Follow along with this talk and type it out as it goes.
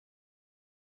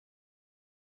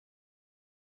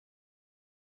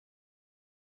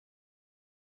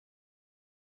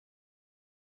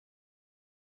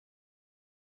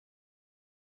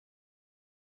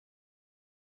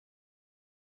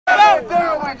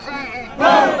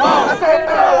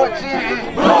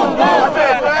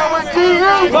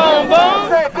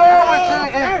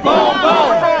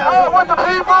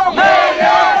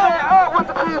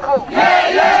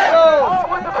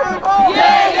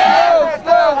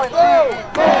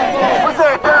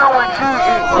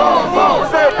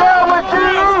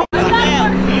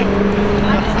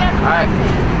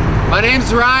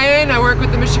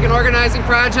amazing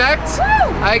project.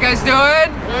 How you guys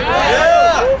doing?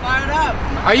 Yeah. Fired up.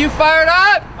 Are you fired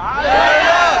up? Fired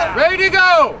up. Ready to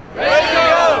go? Ready to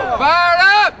go. Fired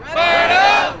up? Fired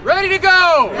up. Ready to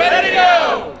go? Ready to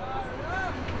go.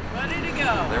 Ready to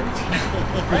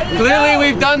go. Clearly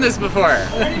we've done this before.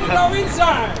 Ready to go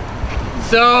inside.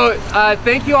 So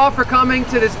thank you all for coming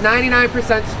to this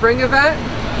 99% spring event.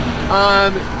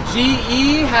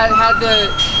 GE had the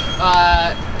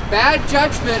bad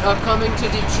judgment of coming to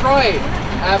Detroit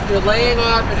after laying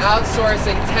off and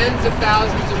outsourcing tens of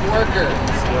thousands of workers.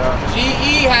 Yeah.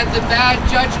 GE had the bad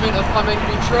judgment of coming to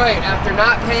Detroit after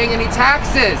not paying any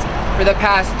taxes for the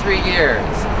past 3 years.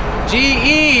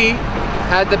 GE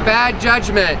had the bad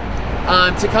judgment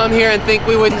to come here and think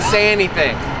we wouldn't say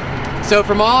anything. So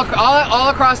from all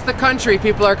across the country,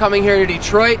 people are coming here to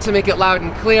Detroit to make it loud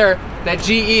and clear that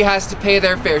GE has to pay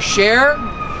their fair share.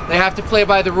 They have to play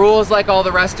by the rules like all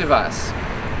the rest of us.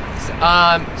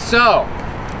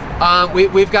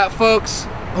 We've got folks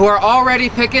who are already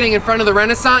picketing in front of the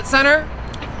Renaissance Center.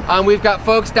 We've got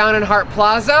folks down in Hart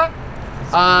Plaza.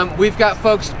 We've got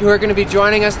folks who are going to be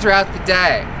joining us throughout the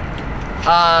day.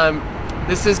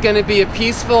 This is going to be a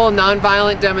peaceful,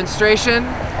 nonviolent demonstration.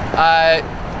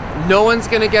 No one's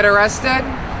going to get arrested.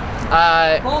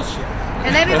 Bullshit.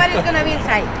 And everybody's going to be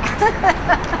inside.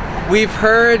 We've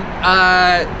heard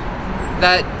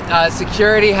that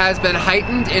security has been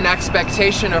heightened in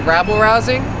expectation of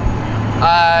rabble-rousing.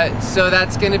 So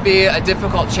that's going to be a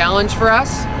difficult challenge for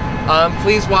us.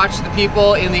 Please watch the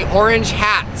people in the orange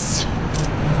hats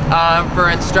for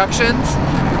instructions.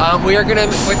 We are going to,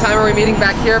 what time are we meeting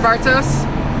back here, Bartos?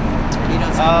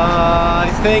 I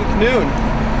think noon.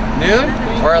 Noon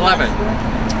or 11?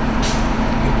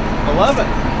 11.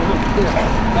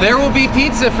 There will be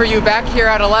pizza for you back here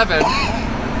at 11.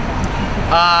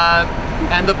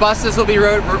 And the buses will be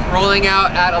rolling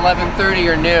out at 11:30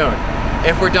 or noon.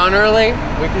 If we're done early,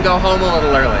 we can go home a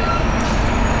little early.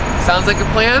 Sounds like a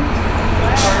plan?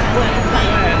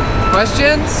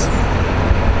 Questions?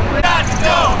 Got to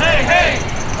go. Hey, hey.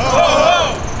 Ho, ho,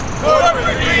 ho.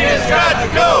 Corporate greed has got to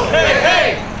go. Hey,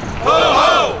 hey. Ho,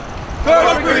 ho.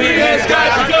 Corporate greed has got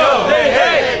to go. Hey,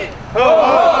 hey. Ho,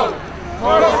 ho.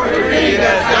 Corporate greed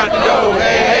has got to go.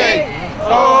 Hey, hey.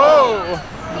 Ho, ho.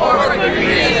 Corporate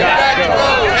greed has got to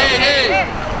go. Hey, hey.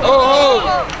 Ho,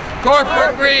 ho.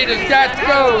 Corporate greed has got to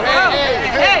go. Hey,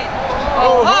 hey.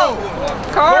 Ho, ho.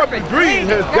 Corporate greed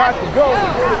has got to go.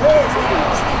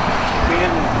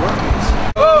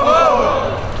 Ho, ho.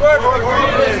 Corporate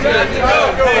greed has got to go.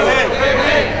 Hey, hey. Hey,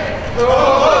 hey. Ho,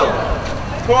 ho.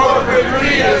 Corporate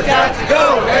greed has got to go.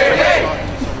 Hey, hey.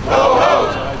 Ho, ho.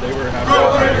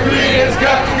 Corporate greed has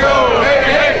got to go. Hey,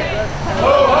 hey.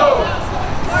 Ho, ho.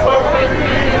 Corporate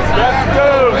greed has got to go.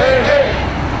 Hey, hey.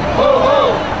 Ho, ho.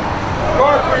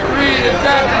 Corporate greed has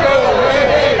got to go. Hey,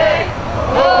 hey.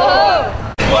 Ho, ho.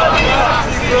 What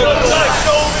democracy looks like.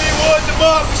 Show me what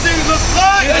democracy looks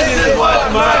like. This is what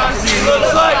democracy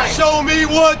looks like. Show me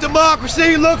what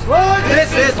democracy looks like.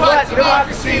 This is what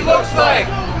democracy looks like.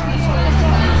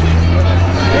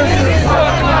 This is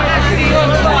what democracy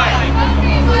looks like.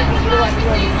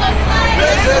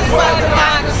 This is what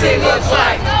democracy looks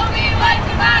like. Show me what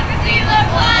democracy looks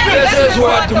like. This is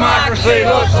what democracy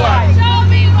looks like. Show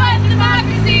me what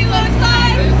democracy looks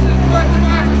like. This is what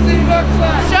democracy looks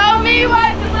like. Show me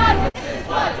what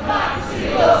democracy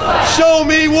looks like. Show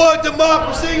me what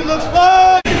democracy looks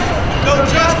like. No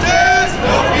justice,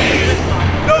 no peace.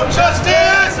 No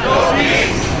justice, no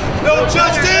peace. No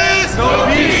justice, no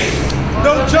peace.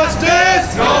 No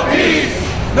justice, no peace.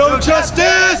 No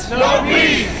justice, no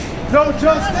peace. No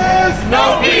justice,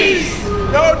 no peace.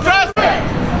 No justice.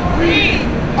 We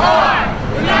are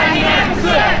the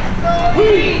 99%.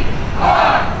 We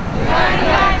are the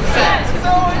 99%.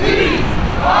 We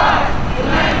are the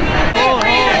 99%.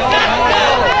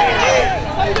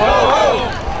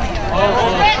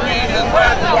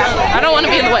 I don't want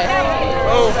to be in the way.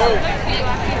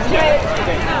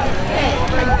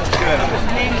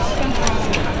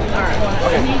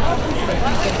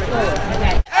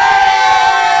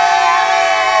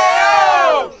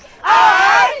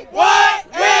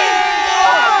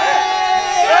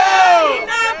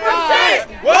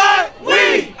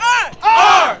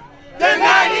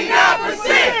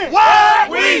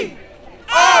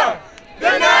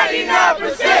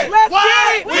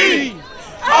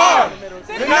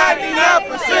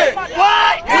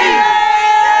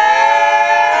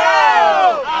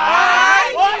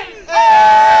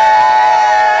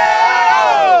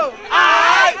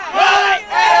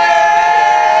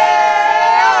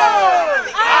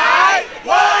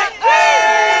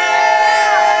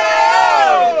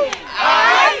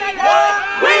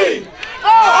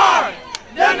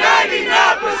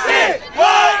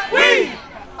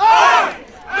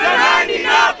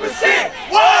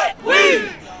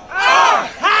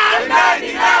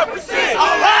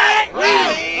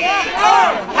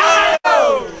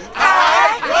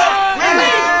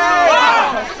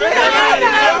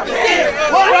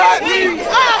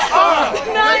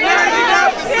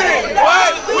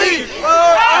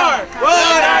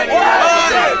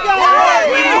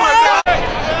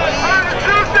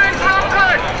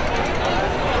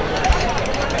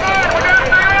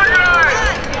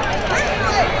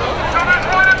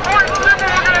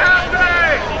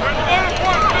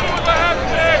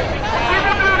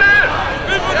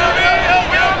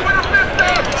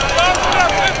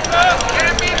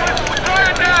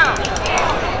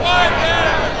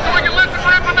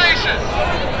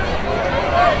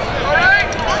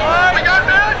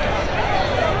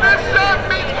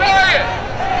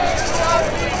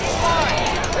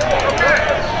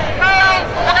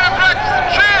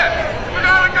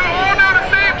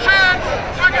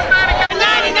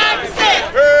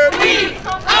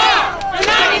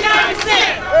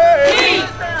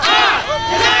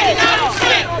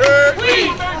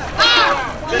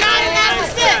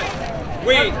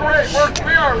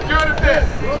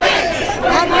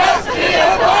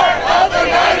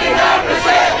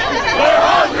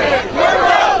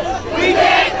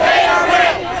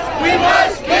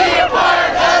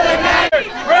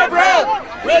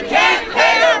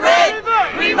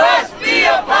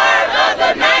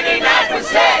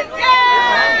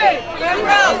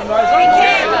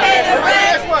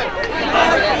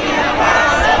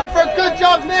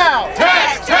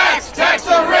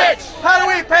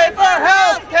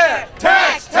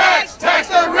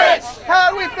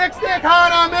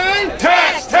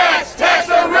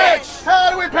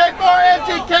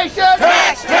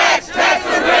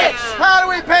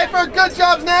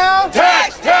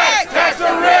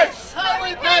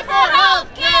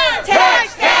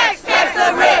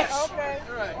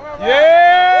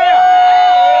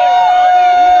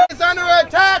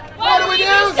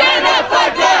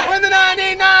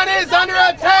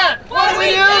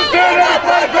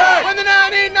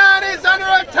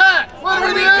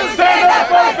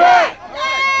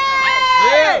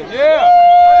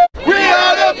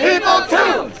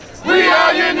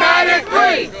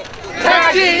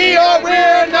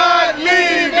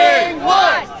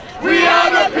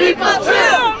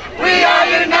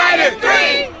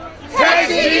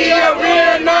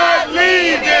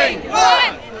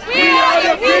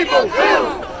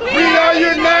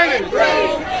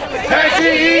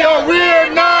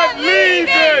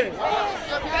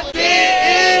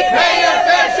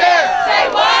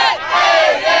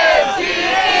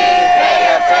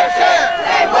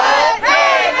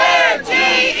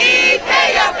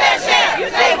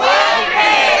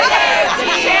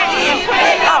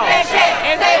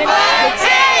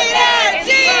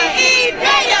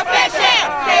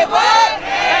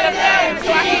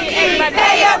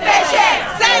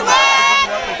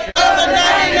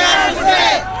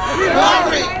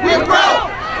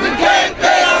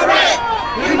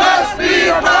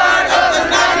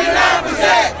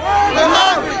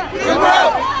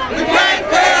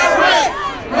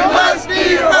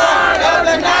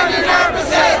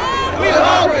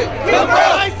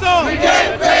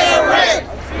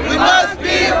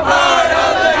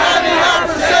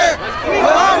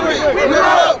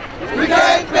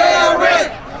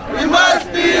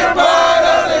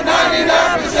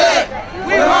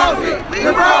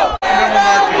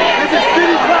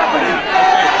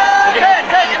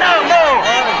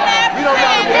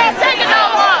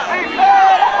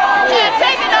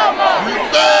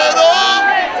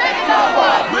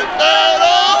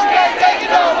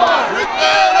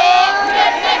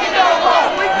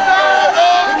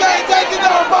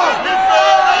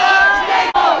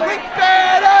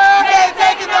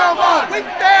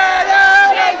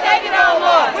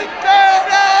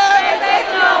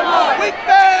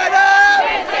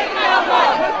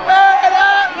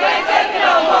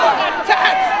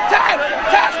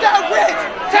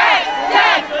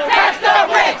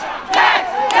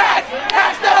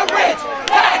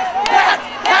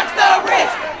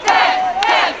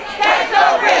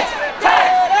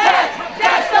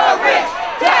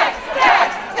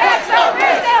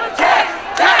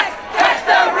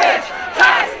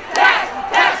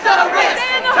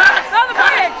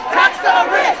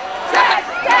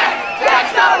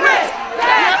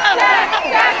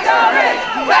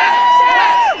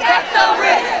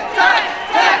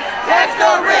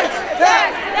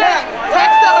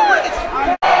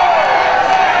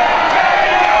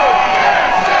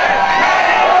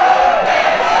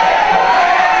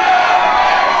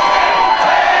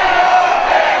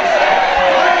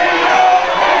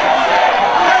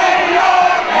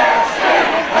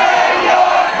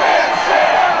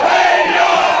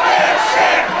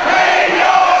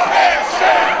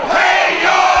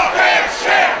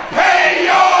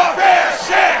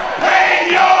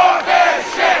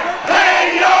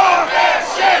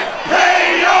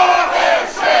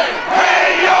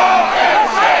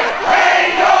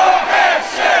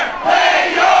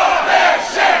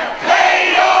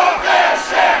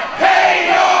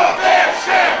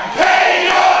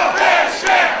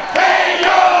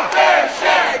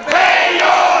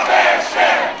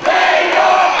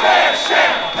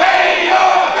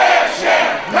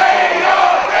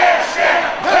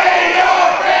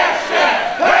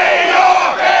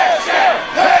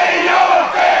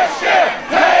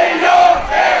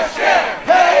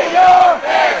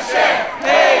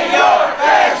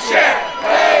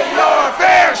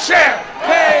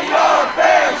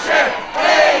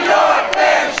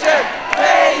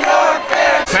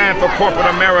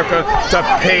 to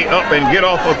pay up and get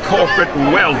off of corporate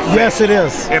welfare. Yes, it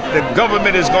is. If the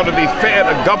government is going to be fair,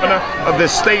 the governor of the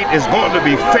state is going to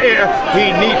be fair,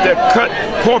 he needs to cut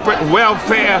corporate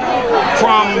welfare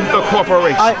from the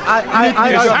corporation.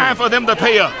 It's time for them to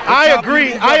pay up. I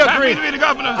agree. I agree. To be the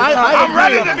governor. I'm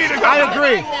ready to be the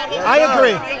governor. I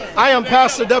agree. I am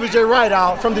Pastor W.J.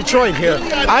 Rideout from Detroit here.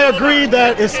 I agree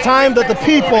that it's time that the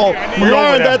people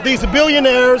learn that these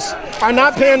billionaires are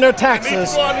not paying their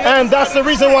taxes, and that's the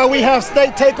reason why we have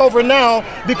state takeover now,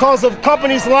 because of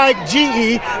companies like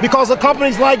GE, because of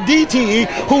companies like DTE,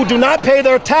 who do not pay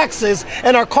their taxes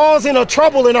and are causing a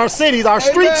trouble in our cities. Our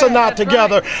streets are not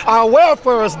together. Our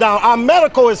welfare is down. Our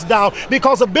medical is down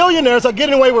because the billionaires are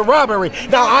getting away with robbery.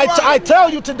 Now, I tell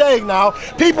you today now,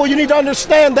 people, you need to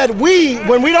understand that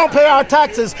when we don't pay our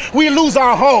taxes, we lose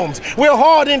our homes. We're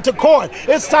hauled into court.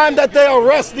 It's time that they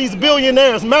arrest these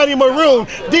billionaires, Matty Maroon,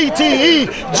 DTE,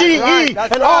 GE,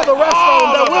 and all the rest of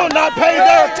them that will not pay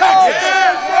their taxes.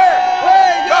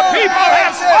 The people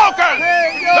have spoken.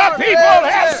 The people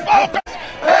have spoken.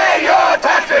 Pay your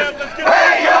taxes.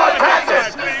 Pay your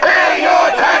taxes. Pay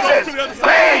your taxes.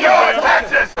 Pay your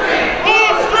taxes.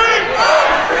 Who's free?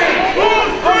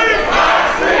 Who's free? Who's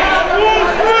free?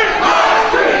 Who's free?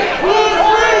 Who's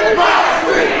free? Who's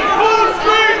free? Who's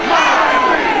free?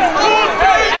 Who's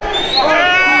free?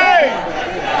 Hey!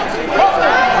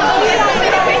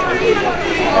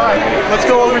 All right, let's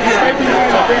go over here.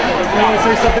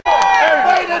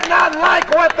 They did not like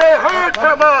what they heard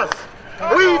from us.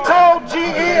 We told GE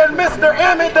and Mr.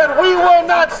 Emmett that we will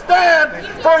not stand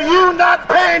for you not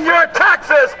paying your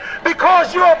taxes.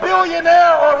 Because you're a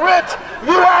billionaire or rich,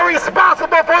 you are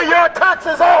responsible for your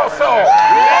taxes also.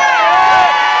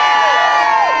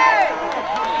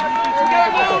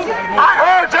 I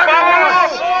urge everyone.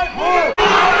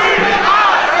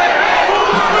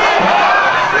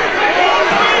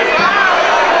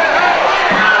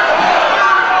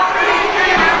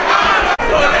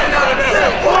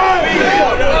 What?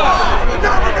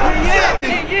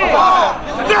 We are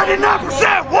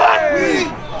 99% what? We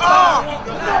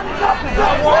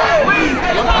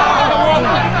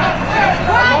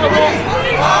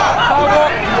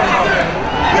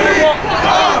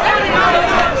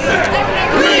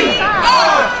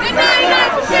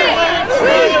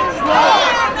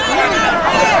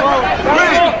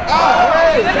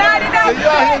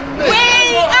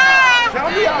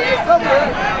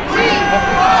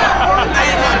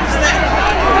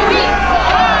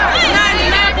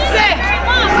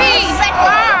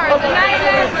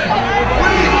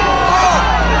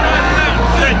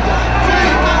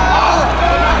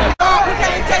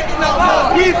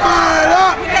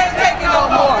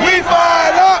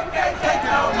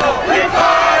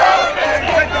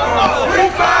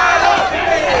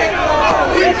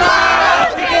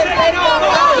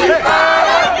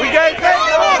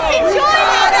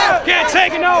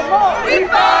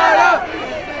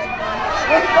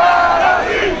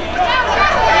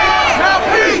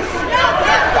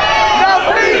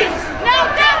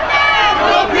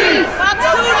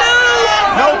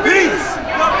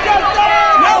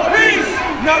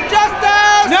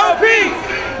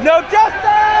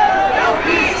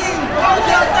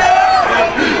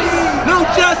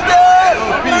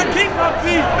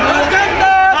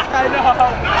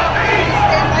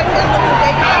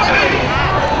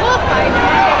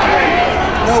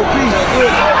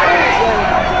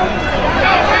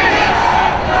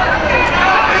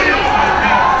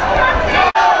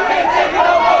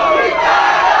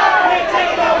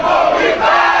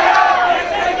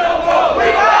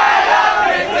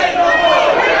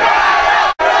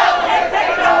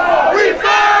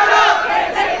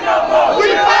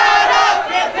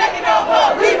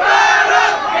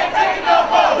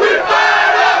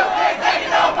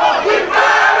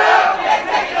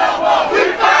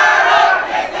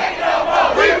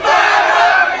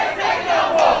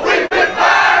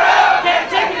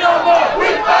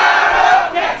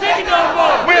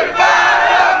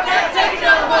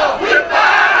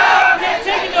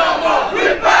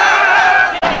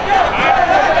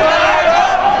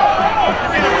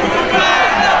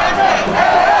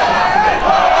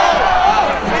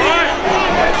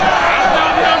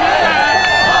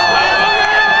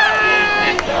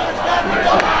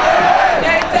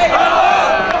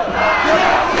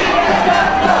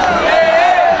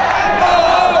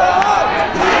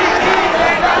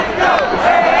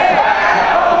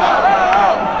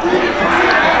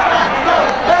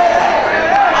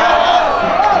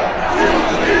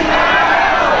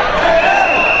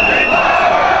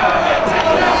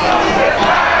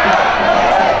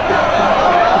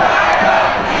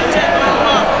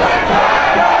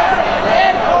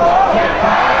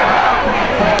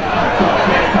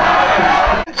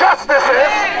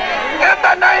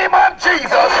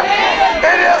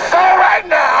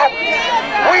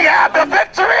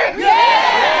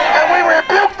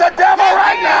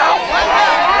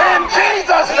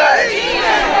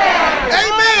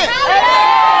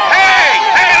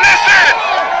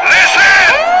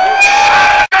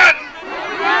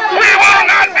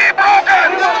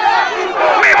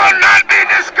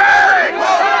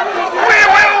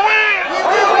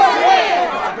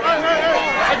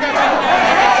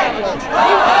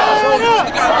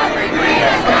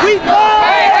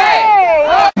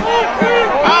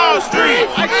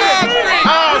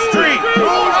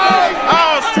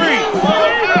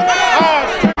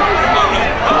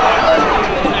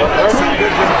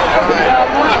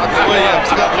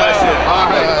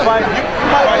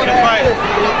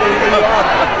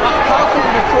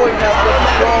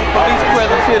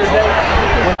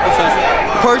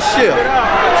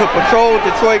to patrol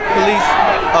Detroit police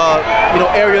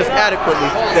areas adequately.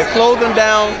 They're closing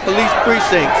down police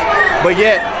precincts, but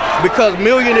yet, because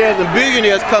millionaires and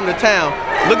billionaires come to town,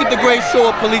 look at the great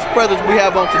show of police presence we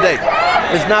have on today.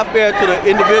 It's not fair to the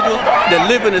individuals that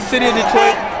live in the city of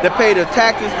Detroit, that pay their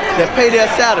taxes, that pay their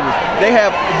salaries. They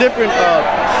have different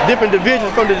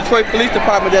divisions from the Detroit Police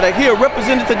Department that are here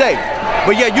represented today.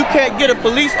 But yet you can't get a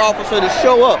police officer to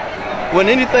show up when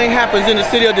anything happens in the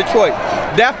city of Detroit.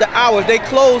 After hours, they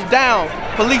close down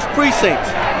police precincts.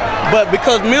 But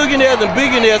because millionaires and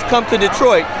billionaires come to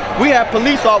Detroit, we have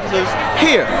police officers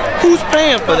here. Who's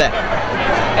paying for that?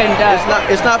 And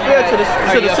it's not fair to the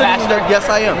citizens. Yes,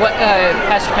 I am. What,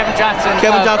 Pastor Kevin Johnson?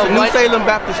 Kevin Johnson, New Salem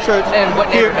Baptist Church. And what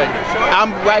neighborhood?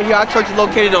 I'm right here. Our church is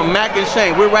located on Mack and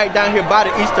Shane. We're right down here by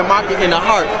the Eastern Market in the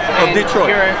heart of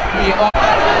Detroit.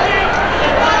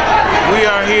 We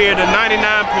are here. The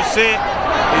 99%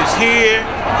 is here.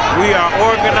 We are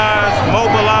organized,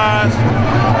 mobilized,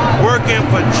 working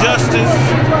for justice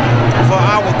for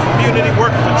our community,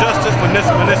 working for justice for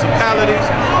municipalities,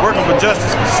 working for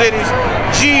justice for cities.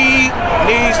 GE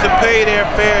needs to pay their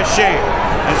fair share.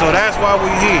 And so that's why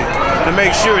we're here, to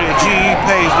make sure that GE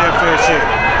pays their fair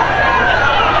share.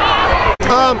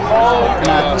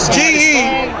 GE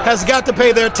has got to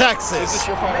pay their taxes.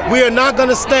 We are not going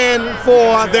to stand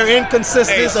for their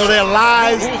inconsistencies or their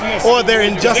lies or their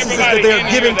injustices that they're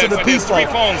giving to the people.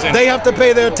 They have to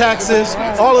pay their taxes.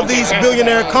 All of these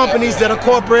billionaire companies that are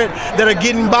corporate, that are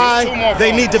getting by,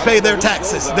 they need to pay their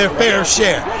taxes, their fair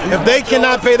share. If they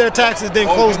cannot pay their taxes, then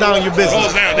close down your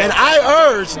business. And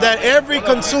I urge that every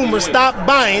consumer stop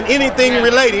buying anything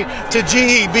relating to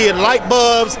GE, be it light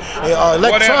bulbs,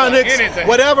 electronics,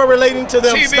 whatever relating to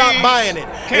them, stop buying it.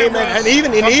 Amen. And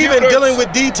even dealing with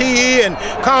DTE and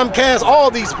Comcast, all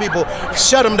these people,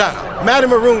 shut them down. Matty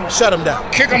Maroon, shut them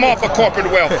down. Kick them off of corporate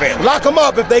welfare. Lock them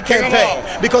up if they can't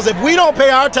pay. Because if we don't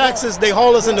pay our taxes, they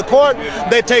haul us into court,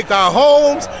 they take our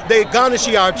homes, they garnish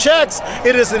our checks.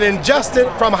 It is an injustice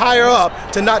from higher up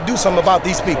to not do something about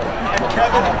these people.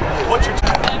 Kevin, what's your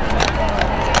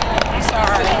I'm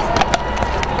sorry.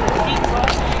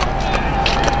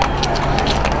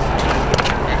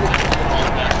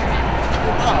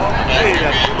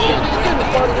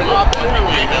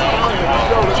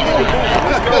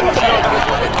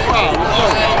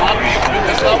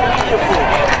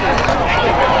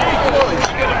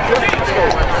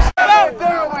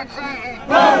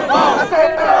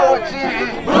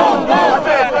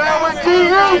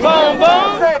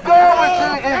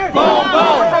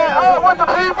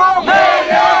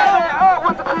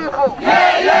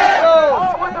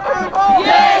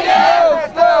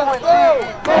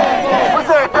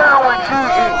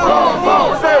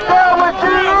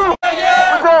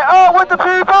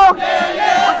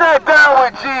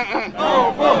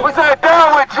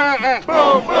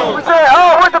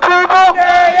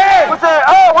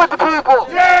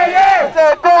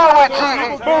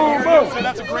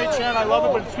 I love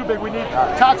it, but it's too big. We need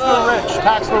tax the rich.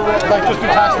 Tax the rich. Like, just do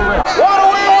tax the rich. What do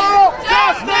we want?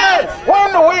 Justice!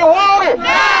 When do we want it?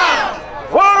 Now!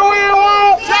 What do we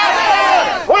want?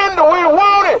 Justice! When do we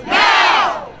want it?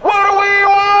 Now! What do we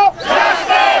want?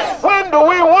 Justice! When do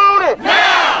we want it?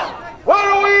 Now! What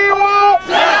do we want?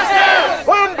 Justice!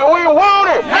 When do we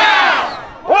want it? Now!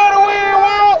 What do we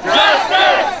want?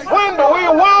 Justice! When do we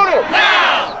want it?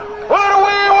 Now! What do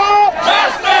we want?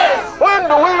 Justice! When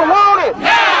do we want it?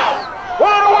 Now!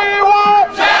 What do we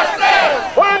want?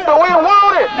 Justice! When do we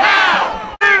want it?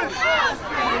 Now!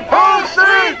 Home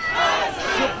street!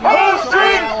 Home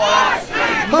street!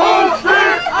 Home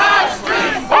street!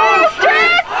 Home street! Home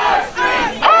street!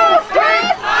 Home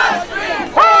street!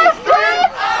 Home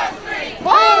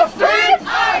street!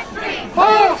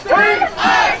 Home street! Home street!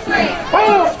 Home street!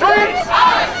 Home street!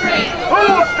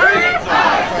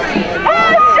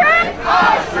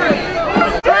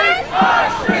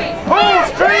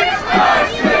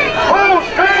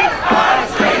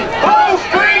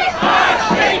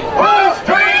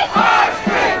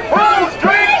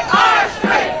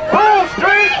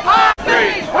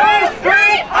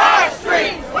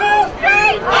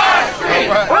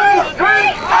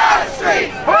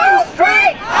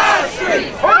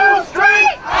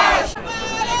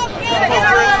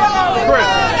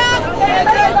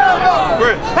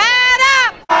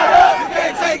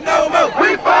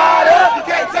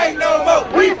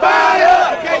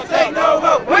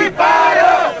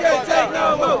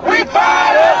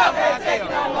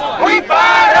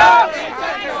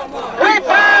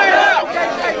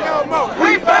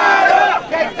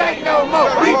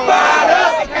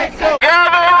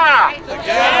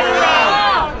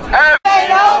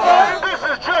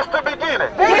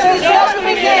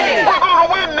 We're gonna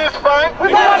win this fight.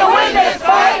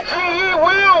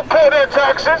 pay their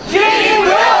taxes. GE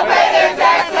will pay their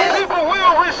taxes. People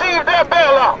will receive their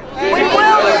bailout. We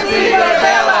will receive their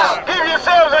bailout. Give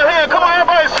yourselves a hand. Come on,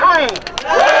 everybody scream.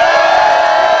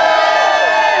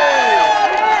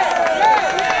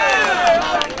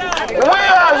 We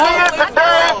are here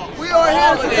today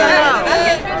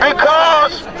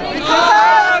because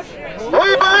we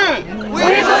believe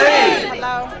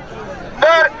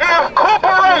that if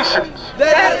corporations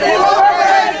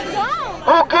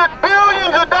who get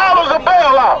billions of dollars of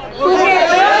bailouts,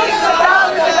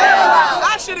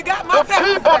 the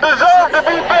people deserve to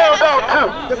be bailed out too.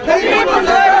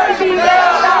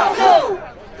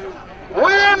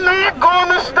 We're not going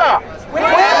to stop.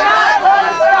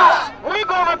 We're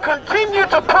going to continue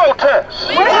to protest.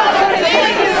 We're going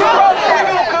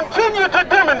to continue to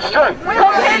demonstrate.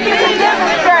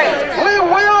 We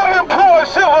will employ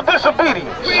civil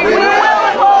disobedience.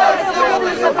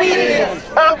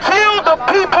 Until the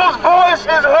people's voice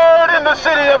is heard in the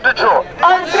city of Detroit.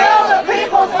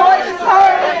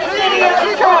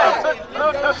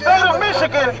 The state of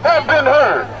Michigan has been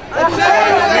heard.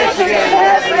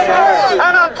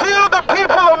 And until the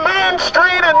people of Main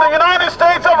Street in the United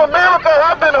States of America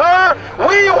have been heard,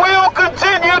 we will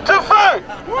continue to fight.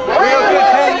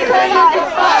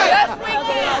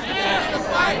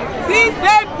 ¡Sí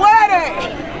se puede!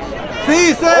 ¡Sí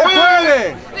se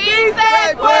puede! ¡Sí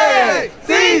se puede!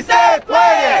 ¡Sí se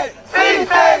puede! ¡Sí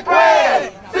se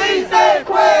puede! ¡Sí se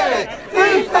puede!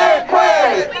 ¡Sí se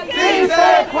puede! ¡Sí se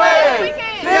puede!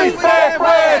 ¡Sí se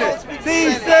puede! ¡Sí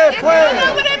se puede! You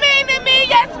know what it means to me?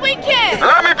 Yes, we can.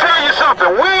 Let me tell you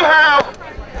something. We have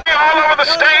all over the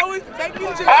state,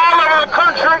 all over the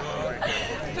country,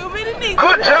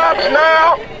 good jobs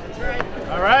now.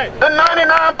 All right. The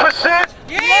 99%.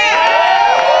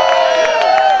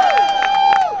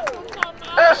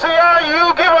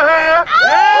 SEIU, give a hand.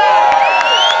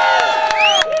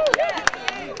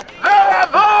 There are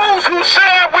those who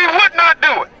said we would not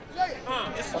do it.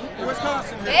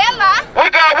 We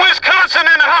got Wisconsin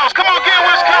in the house. Come on, get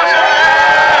Wisconsin.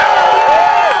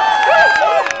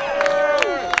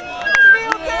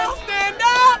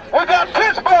 We got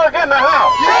Pittsburgh in the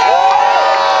house.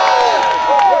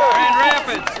 Grand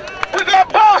Rapids. We got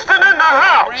Boston in the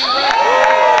house.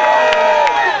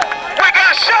 We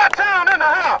got Chi-Town in the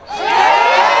house.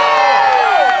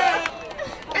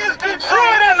 Is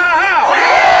Detroit in the house?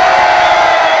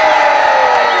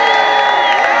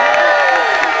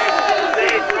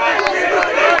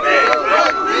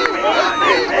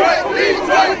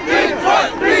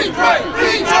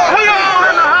 We all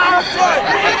in the house.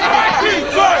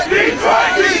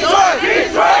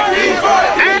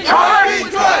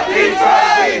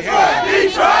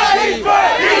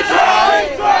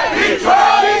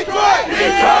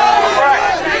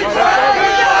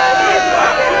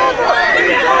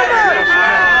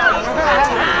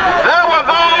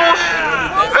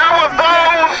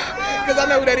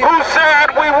 Who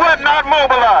said we would not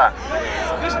mobilize.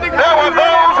 There were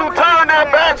those who turned their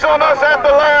backs on us at the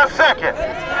last second.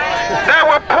 There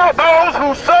were those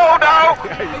who sold out.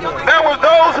 There was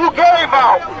those who gave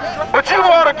out. But you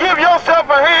ought to give yourself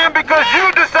a hand because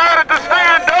you decided to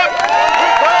stand up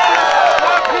regardless of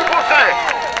what people say.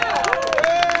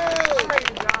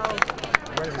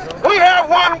 We have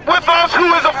one with us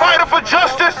who is a fighter for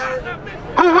justice,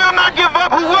 who will not give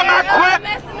up, who will not quit.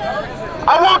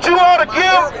 I want you all to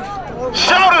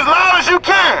shout as loud as you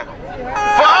can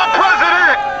for our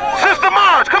president, Sister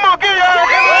Marge. Come on, give y'all.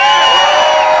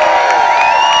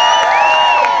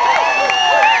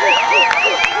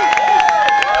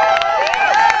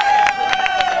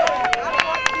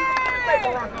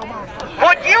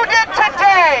 What you did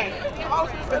today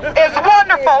is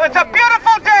wonderful. It's a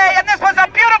beautiful day, and this was a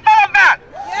beautiful event.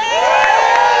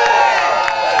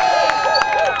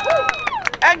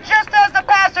 And just as the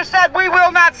pastor said, we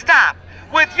will not stop.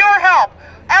 With your help,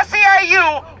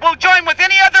 SEIU will join with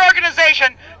any other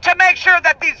organization to make sure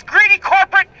that these greedy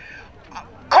corporations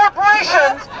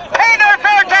pay their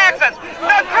fair taxes.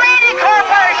 The greedy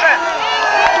corporations.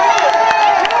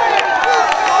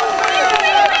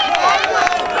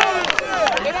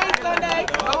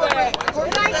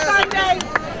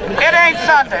 It ain't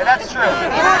Sunday, that's true.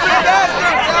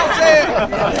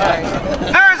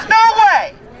 There's no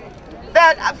way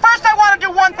that, first I want to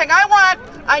do one thing.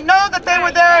 I know that they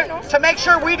were there to make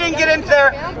sure we didn't get into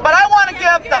there, but I want to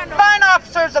give the fine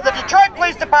officers of the Detroit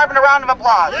Police Department a round of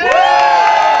applause.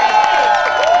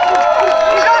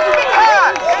 Just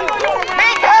because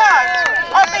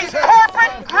of these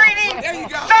corporate, greedy,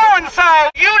 so-and-so,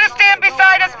 you to stand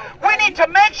beside us, we need to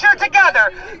make sure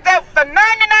together that the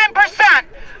 99%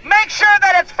 make sure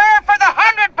that it's fair for the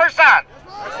 100%.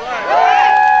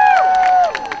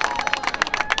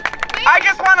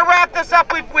 this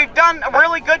up. We've done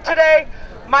really good today.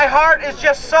 My heart is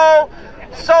just so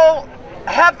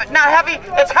heavy, not heavy,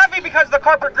 it's heavy because of the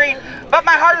corporate greed, but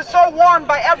my heart is so warmed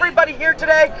by everybody here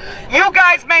today. You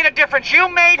guys made a difference. You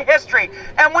made history,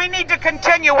 and we need to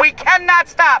continue. We cannot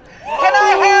stop. Can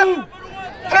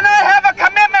I have a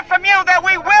commitment from you that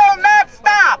we will not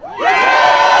stop?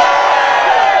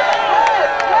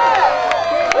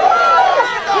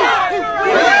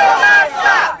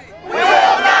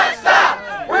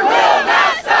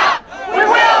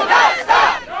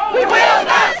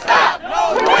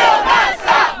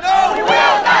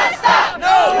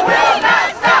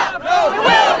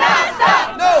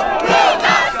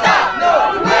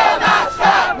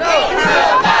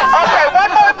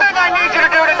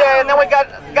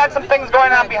 Some things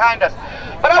going on behind us.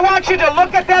 But I want you to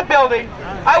look at that building.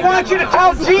 I want you to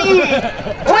tell GE,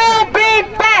 we'll be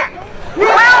back!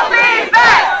 We'll be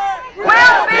back!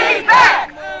 We'll be back!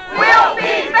 We'll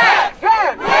be back!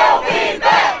 Yes. We'll be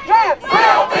back! Yes.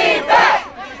 We'll be back!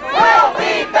 We'll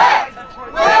be back!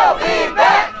 We'll be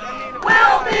back!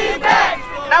 We'll be back!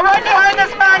 Now right behind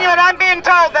this monument, I'm being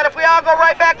told that if we all go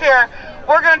right back here,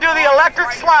 we're going to do the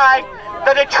electric slide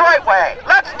the Detroit way.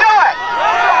 Let's do it!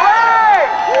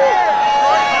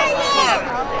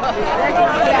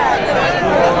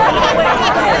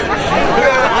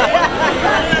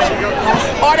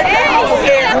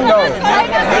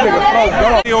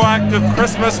 Radioactive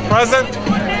Christmas present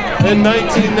in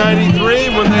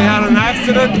 1993 when they had an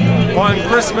accident on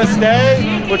Christmas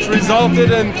Day, which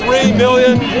resulted in 3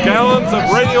 million gallons of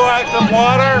radioactive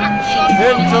water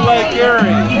into Lake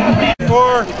Erie.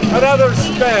 For another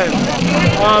spin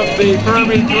of the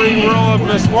Fermi 3 rule of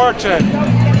misfortune.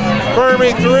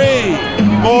 Fermi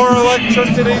 3, more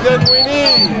electricity than we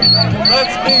need.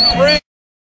 Let's be free.